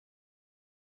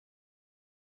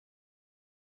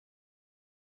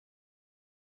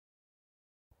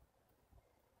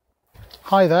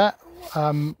Hi there.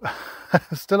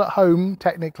 Still at home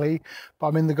technically, but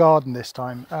I'm in the garden this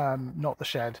time, not the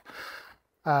shed.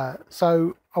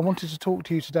 So I wanted to talk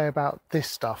to you today about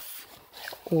this stuff,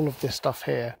 all of this stuff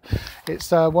here. It's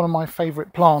one of my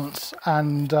favourite plants,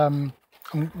 and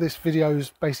this video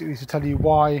is basically to tell you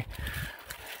why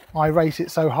I rate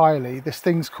it so highly. This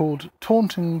thing's called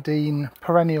Taunton Deane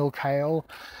Perennial Kale,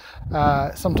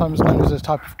 sometimes known as a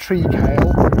type of tree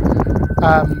kale.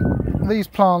 These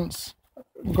plants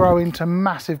grow into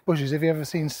massive bushes. Have you ever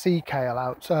seen sea kale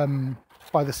out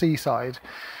by the seaside?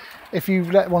 If you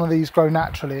let one of these grow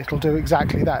naturally, it'll do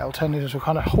exactly that. It'll turn into a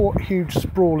kind of huge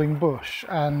sprawling bush,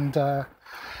 and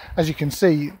as you can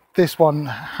see, this one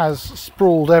has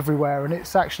sprawled everywhere, and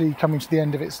it's actually coming to the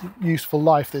end of its useful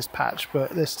life, this patch, but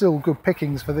there's still good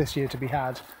pickings for this year to be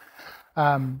had.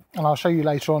 And I'll show you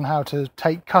later on how to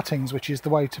take cuttings, which is the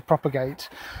way to propagate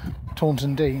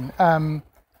Taunton Deane.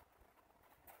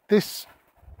 This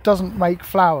doesn't make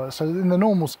flowers, so in the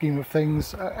normal scheme of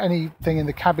things, anything in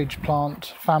the cabbage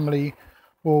plant family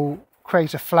will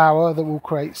create a flower that will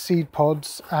create seed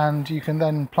pods, and you can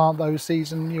then plant those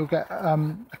seeds and you'll get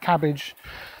a cabbage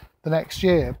the next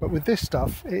year. But with this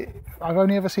stuff, I've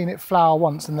only ever seen it flower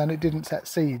once, and then it didn't set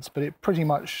seeds, but it pretty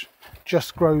much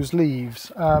just grows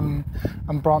leaves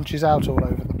and branches out all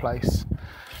over the place.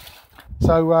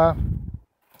 So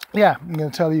yeah, I'm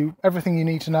going to tell you everything you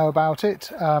need to know about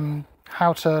it,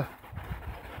 how to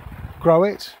grow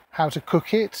it, how to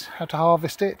cook it, how to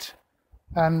harvest it,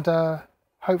 and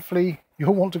hopefully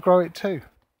you'll want to grow it too.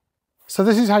 So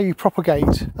this is how you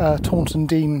propagate a Taunton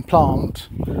Deane plant.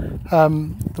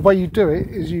 The way you do it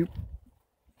is you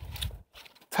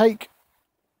take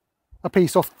a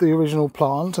piece off the original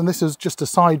plant, and this is just a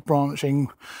side branching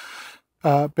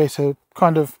bit of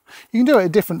kind of, you can do it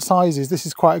at different sizes. This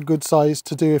is quite a good size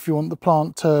to do if you want the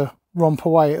plant to romp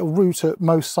away. It'll root at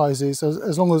most sizes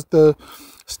as long as the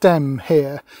stem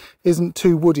here isn't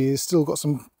too woody. It's still got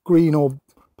some green or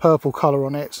purple colour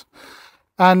on it.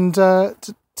 And to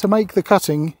make the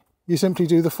cutting, you simply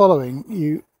do the following.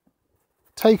 You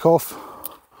take off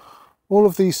all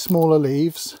of these smaller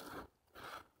leaves,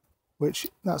 which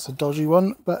that's a dodgy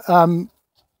one, but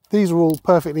these are all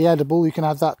perfectly edible. You can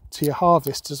add that to your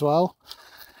harvest as well,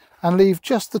 and leave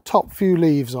just the top few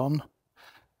leaves on.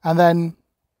 And then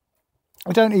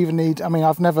I don't even need, I mean,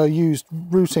 I've never used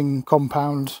rooting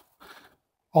compound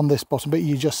on this bottom, but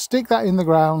you just stick that in the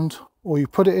ground, or you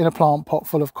put it in a plant pot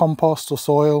full of compost or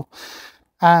soil,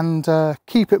 and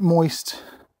keep it moist,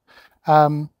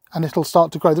 and it'll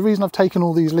start to grow. The reason I've taken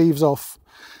all these leaves off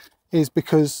is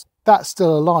because that's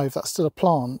still alive, that's still a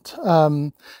plant,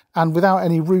 and without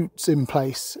any roots in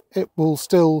place, it will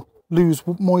still lose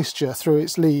moisture through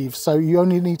its leaves. So you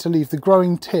only need to leave the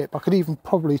growing tip. I could even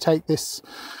probably take this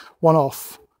one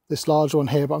off, this large one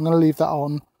here, but I'm going to leave that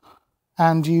on.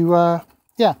 And you,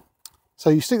 yeah,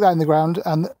 so you stick that in the ground,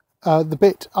 and the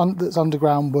bit that's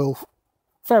underground will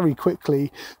very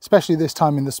quickly, especially this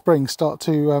time in the spring, start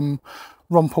to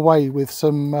romp away with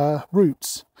some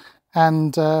roots.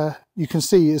 And you can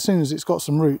see as soon as it's got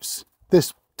some roots,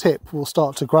 this tip will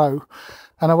start to grow,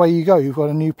 and away you go, you've got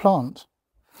a new plant.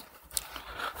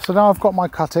 So now I've got my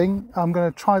cutting. I'm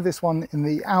going to try this one in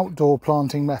the outdoor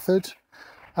planting method.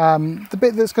 The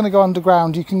bit that's going to go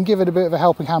underground, you can give it a bit of a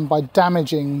helping hand by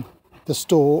damaging the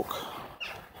stalk,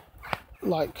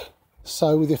 like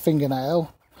so, with your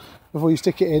fingernail before you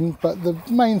stick it in. But the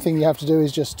main thing you have to do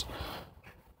is just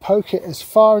poke it as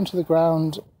far into the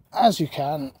ground as you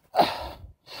can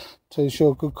to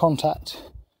ensure good contact,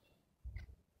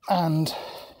 and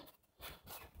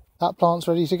that plant's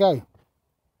ready to go.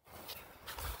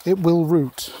 It will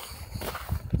root.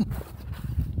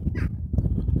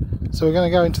 So we're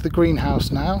going to go into the greenhouse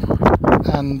now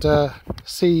and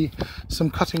see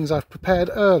some cuttings I've prepared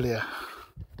earlier.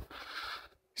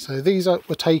 So these were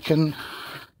taken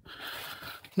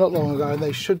not long ago, and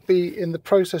they should be in the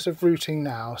process of rooting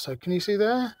now. So can you see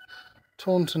there?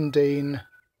 Taunton Deane,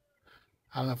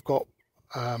 and I've got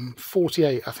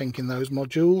 48 I think in those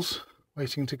modules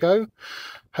waiting to go,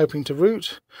 hoping to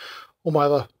root. All my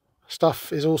other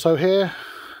stuff is also here.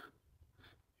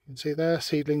 You can see there,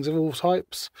 seedlings of all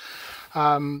types.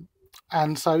 And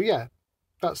so yeah,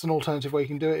 that's an alternative way you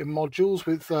can do it in modules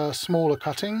with smaller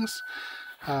cuttings,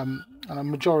 and a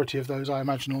majority of those I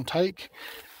imagine will take.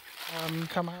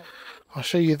 Come out. I'll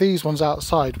show you these ones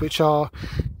outside, which are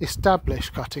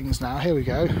established cuttings now. Here we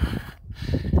go.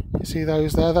 You see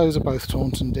those there? Those are both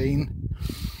Taunton Deane.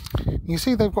 You can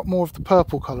see they've got more of the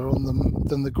purple colour on them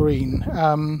than the green.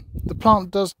 The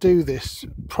plant does do this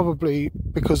probably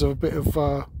because of a bit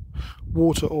of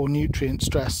water or nutrient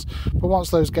stress. But once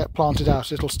those get planted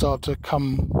out, it'll start to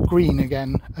come green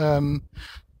again.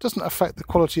 Doesn't affect the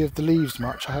quality of the leaves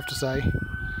much, I have to say,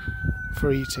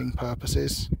 for eating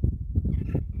purposes.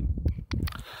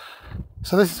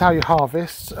 So this is how you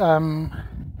harvest.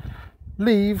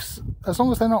 Leaves, as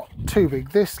long as they're not too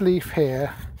big, this leaf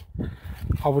here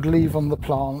I would leave on the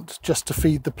plant just to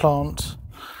feed the plant.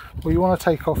 What you want to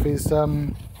take off is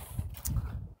sort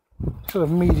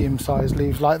of medium-sized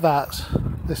leaves like that,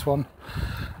 this one.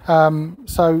 And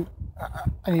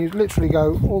you literally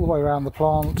go all the way around the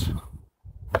plant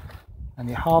and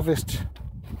you harvest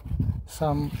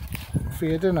some for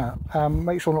your dinner.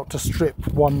 Make sure not to strip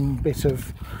one bit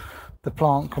of the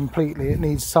plant completely. It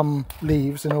needs some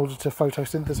leaves in order to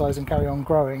photosynthesize and carry on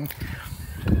growing.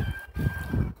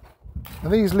 Now,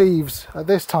 these leaves at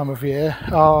this time of year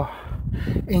are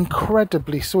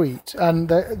incredibly sweet, and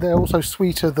they're also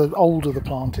sweeter the older the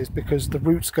plant is, because the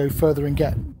roots go further and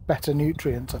get better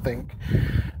nutrients, I think.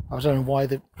 I don't know why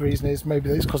the reason is.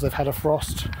 Maybe it's because they've had a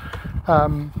frost.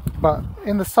 But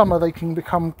in the summer they can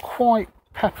become quite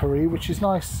peppery, which is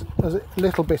nice as a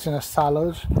little bit in a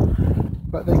salad,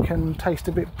 but they can taste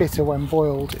a bit bitter when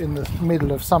boiled in the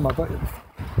middle of summer. But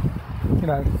you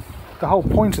know, the whole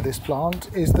point of this plant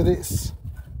is that it's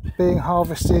being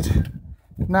harvested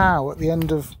now at the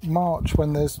end of March,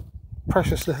 when there's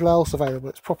precious little else available.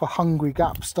 It's proper Hungry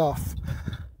Gap stuff.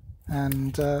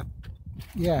 And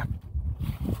yeah,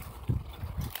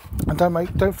 and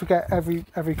don't forget,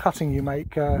 every cutting you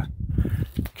make,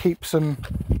 keep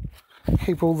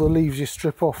all the leaves you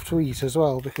strip off to eat as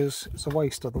well, because it's a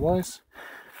waste otherwise.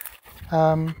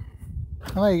 And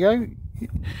there you go.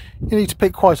 You need to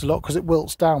pick quite a lot because it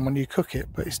wilts down when you cook it,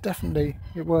 but it's definitely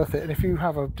worth it. And if you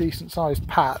have a decent sized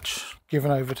patch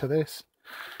given over to this,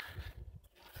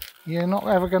 you're not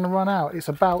ever going to run out. It's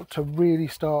about to really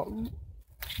start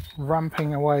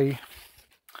ramping away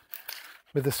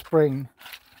with the spring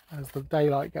as the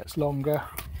daylight gets longer.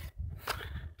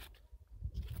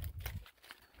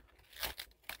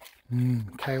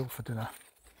 Kale for dinner.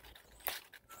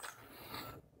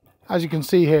 As you can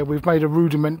see here, we've made a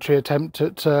rudimentary attempt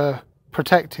at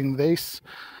protecting this.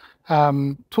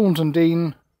 Taunton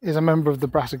Deane is a member of the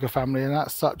Brassica family, and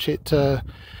as such it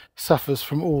suffers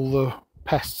from all the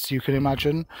pests you can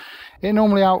imagine. It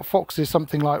normally outfoxes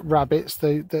something like rabbits.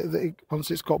 They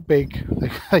once it's got big,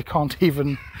 they can't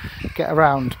even get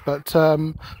around. But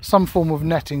some form of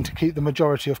netting to keep the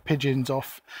majority of pigeons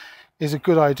off is a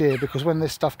good idea, because when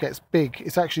this stuff gets big,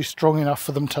 it's actually strong enough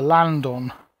for them to land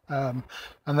on.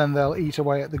 And then they'll eat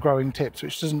away at the growing tips,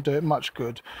 which doesn't do it much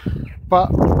good. But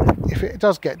if it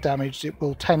does get damaged, it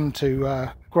will tend to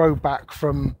grow back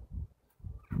from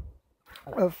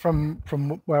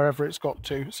wherever it's got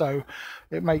to. So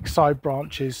it makes side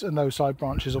branches, and those side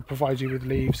branches will provide you with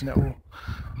leaves, and it will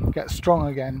get strong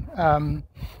again.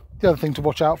 The other thing to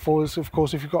watch out for is, of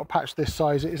course, if you've got a patch this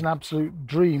size, it is an absolute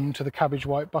dream to the cabbage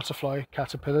white butterfly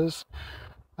caterpillars.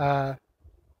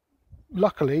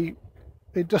 Luckily,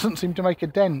 it doesn't seem to make a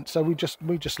dent, so we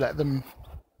just let them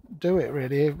do it,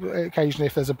 really. Occasionally,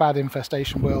 if there's a bad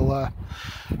infestation, we'll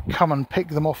come and pick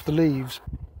them off the leaves.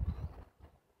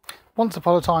 Once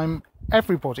upon a time,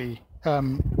 everybody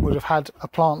would have had a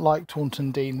plant like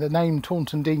Taunton Deane. The name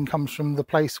Taunton Deane comes from the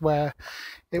place where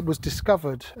it was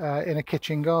discovered, in a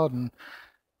kitchen garden.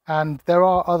 And there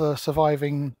are other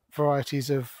surviving varieties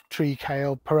of tree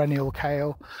kale, perennial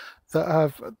kale, that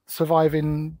have survived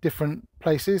in different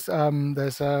places.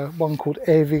 There's one called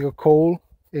Ewiger Kohl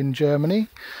in Germany,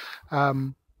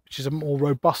 which is a more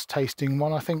robust tasting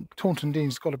one. I think Taunton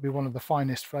Deane's got to be one of the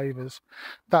finest flavours.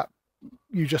 That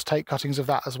you just take cuttings of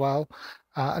that as well,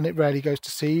 and it rarely goes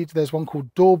to seed. There's one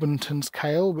called Daubenton's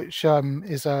kale, which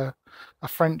is a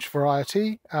French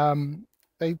variety.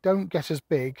 They don't get as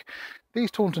big.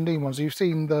 These Taunton Deane ones, you've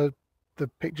seen the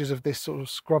pictures of this sort of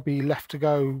scrubby left to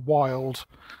go wild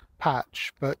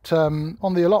patch, but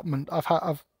on the allotment I've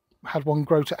had one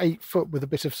grow to 8 foot with a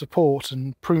bit of support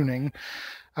and pruning,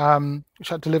 which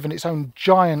had to live in its own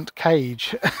giant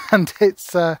cage. And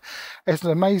it's an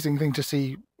amazing thing to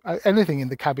see anything in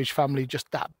the cabbage family just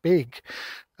that big.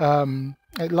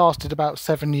 It lasted about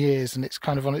 7 years, and it's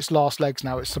kind of on its last legs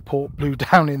now. Its support blew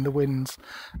down in the winds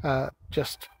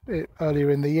just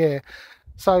earlier in the year.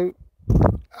 So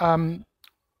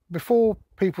before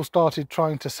people started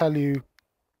trying to sell you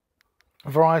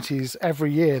varieties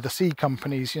every year, the seed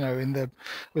companies, it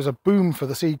was a boom for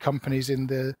the seed companies in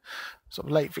the sort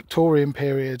of late Victorian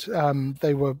period.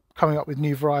 They were coming up with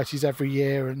new varieties every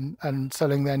year and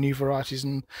selling their new varieties,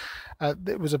 and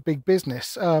it was a big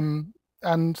business.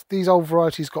 and these old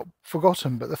varieties got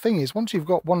forgotten. But the thing is, once you've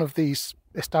got one of these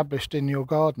established in your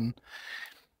garden,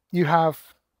 you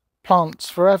have plants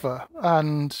forever,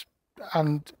 and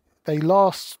they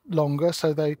last longer.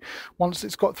 So they, once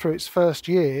it's got through its first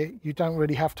year, you don't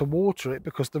really have to water it,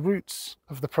 because the roots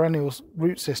of the perennial's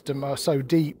root system are so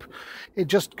deep, it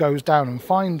just goes down and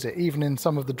finds it. Even in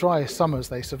some of the driest summers,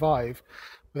 they survive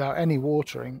without any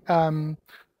watering.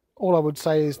 All I would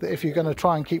say is that if you're going to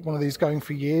try and keep one of these going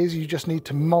for years, you just need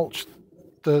to mulch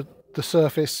the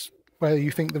surface where you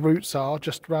think the roots are,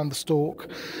 just around the stalk,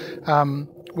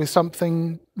 with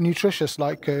something nutritious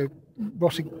like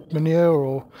rotting manure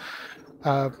or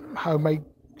homemade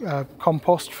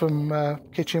compost from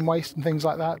kitchen waste and things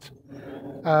like that.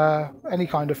 Any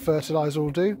kind of fertilizer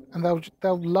will do, and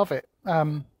they'll love it.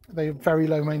 They're very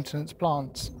low maintenance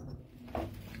plants.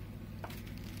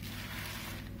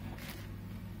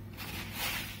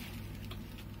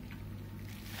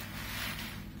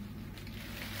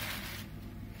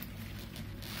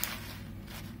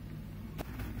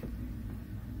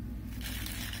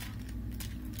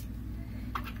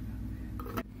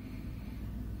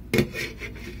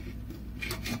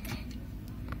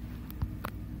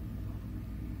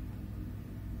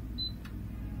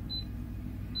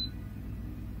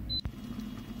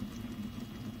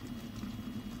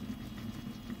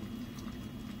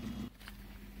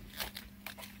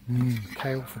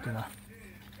 Kale for dinner.